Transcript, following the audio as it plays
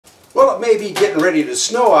Well, it may be getting ready to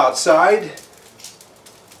snow outside,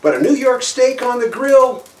 but a New York steak on the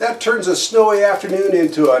grill, that turns a snowy afternoon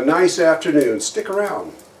into a nice afternoon. Stick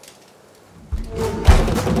around.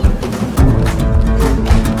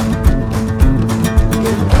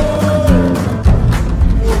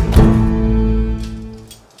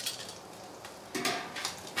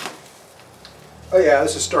 Oh yeah,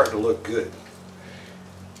 this is starting to look good.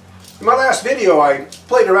 In my last video, I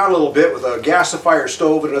played around a little bit with a gasifier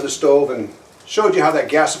stove and another stove and showed you how that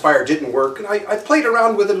gasifier didn't work. And I played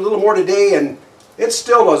around with it a little more today and it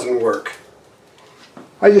still doesn't work.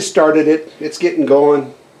 I just started it. It's getting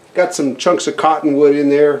going. Got some chunks of cottonwood in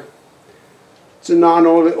there. It's a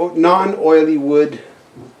non-oily wood.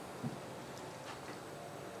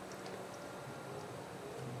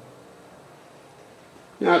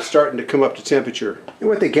 Now it's starting to come up to temperature. And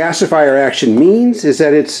what the gasifier action means is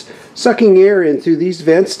that it's sucking air in through these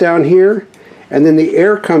vents down here, and then the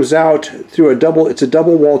air comes out through it's a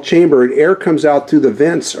double wall chamber, and air comes out through the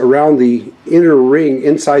vents around the inner ring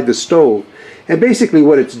inside the stove. And basically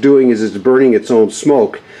what it's doing is it's burning its own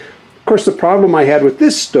smoke. Of course, the problem I had with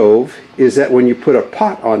this stove is that when you put a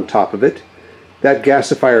pot on top of it, that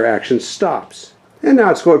gasifier action stops. And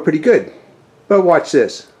now it's going pretty good. But watch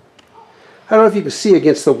this. I don't know if you can see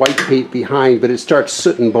against the white paint behind, but it starts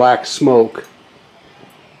sooting black smoke.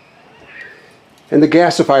 And the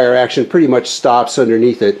gasifier action pretty much stops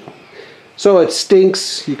underneath it. So it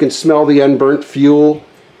stinks, you can smell the unburnt fuel,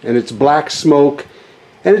 and it's black smoke,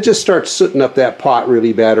 and it just starts sooting up that pot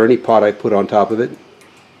really bad, or any pot I put on top of it.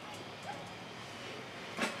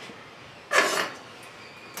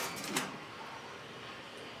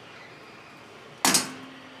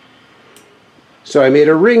 So I made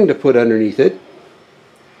a ring to put underneath it.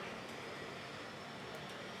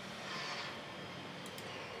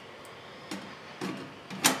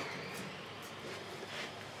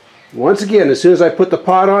 Once again, as soon as I put the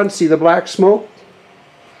pot on, see the black smoke?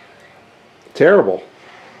 Terrible.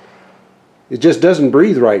 It just doesn't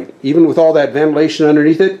breathe right, even with all that ventilation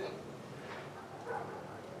underneath it.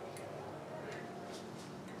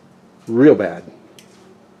 Real bad.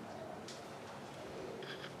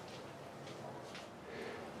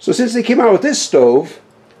 So since they came out with this stove,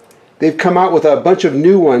 they've come out with a bunch of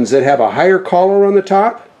new ones that have a higher collar on the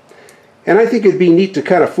top. And I think it'd be neat to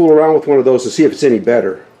kind of fool around with one of those to see if it's any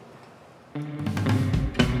better.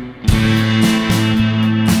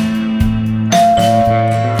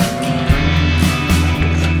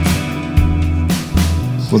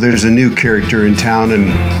 Well, there's a new character in town, and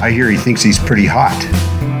I hear he thinks he's pretty hot.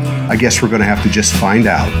 I guess we're going to have to just find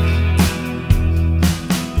out.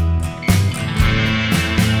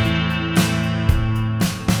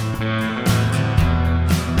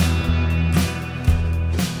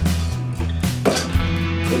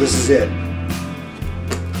 Well, this is it.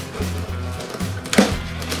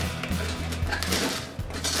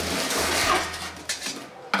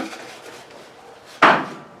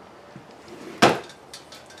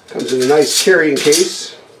 Comes in a nice carrying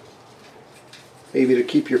case, maybe to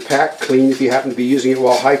keep your pack clean if you happen to be using it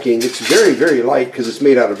while hiking. It's very, very light because it's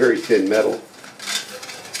made out of very thin metal.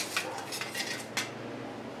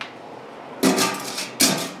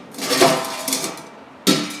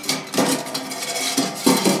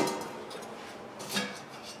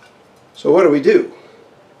 So what do?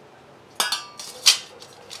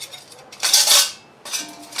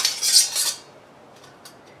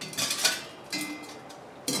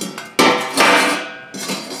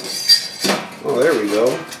 Oh, there we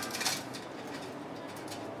go.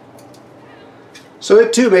 So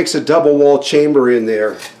it too makes a double wall chamber in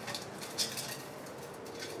there.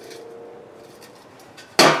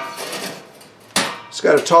 It's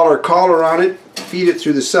got a taller collar on it, feed it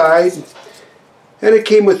through the side. And it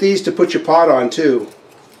came with these to put your pot on too.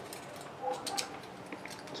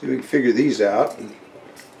 See if we can figure these out.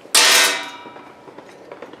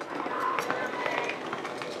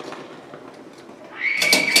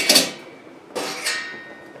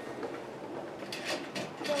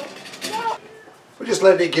 We're just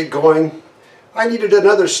letting it get going. I needed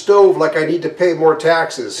another stove like I need to pay more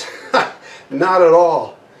taxes. Not at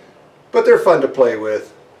all. But they're fun to play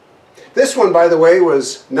with. This one, by the way,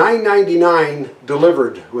 was $9.99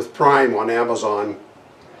 delivered with Prime on Amazon.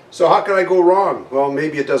 So how could I go wrong? Well,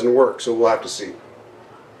 maybe it doesn't work, so we'll have to see.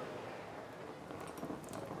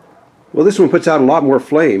 Well, this one puts out a lot more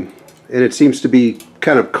flame, and it seems to be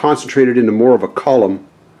kind of concentrated into more of a column.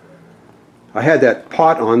 I had that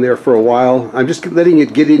pot on there for a while. I'm just letting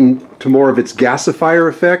it get into more of its gasifier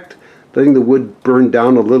effect, letting the wood burn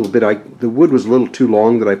down a little bit. The wood was a little too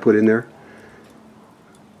long that I put in there.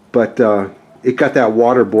 But it got that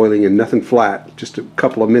water boiling and nothing flat. Just a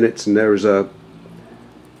couple of minutes, and there was a,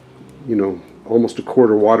 you know, almost a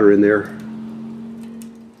quart of water in there.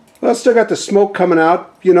 Well, it's still got the smoke coming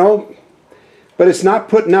out, you know, but it's not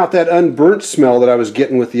putting out that unburnt smell that I was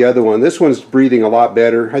getting with the other one. This one's breathing a lot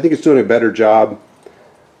better. I think it's doing a better job.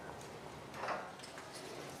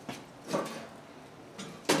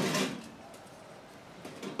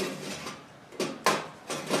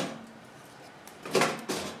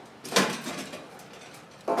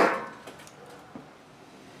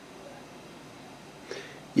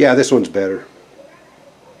 Yeah, this one's better.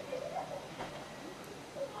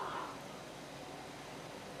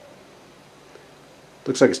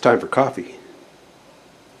 Looks like it's time for coffee.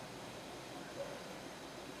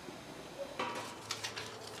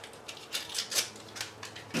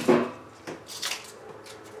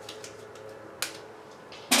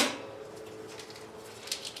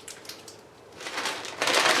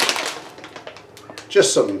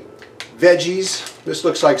 Just some veggies. This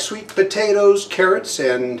looks like sweet potatoes, carrots,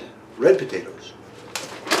 and red potatoes.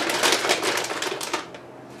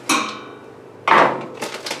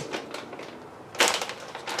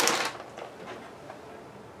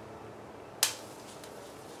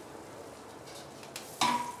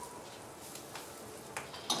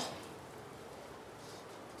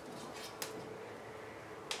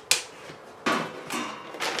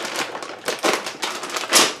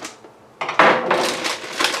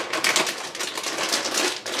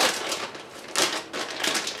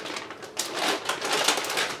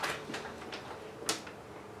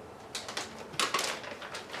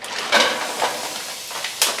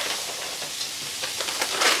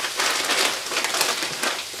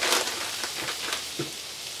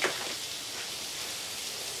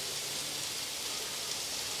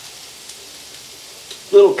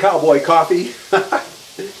 Little cowboy coffee.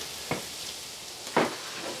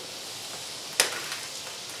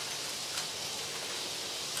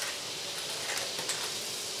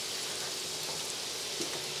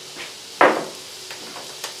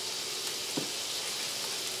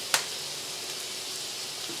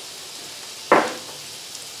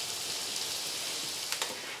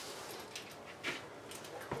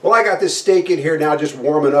 Well, I got this steak in here now just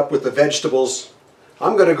warming up with the vegetables.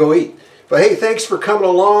 I'm going to go eat. But hey, thanks for coming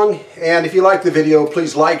along, and if you like the video,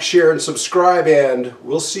 please like, share, and subscribe, and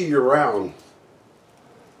we'll see you around.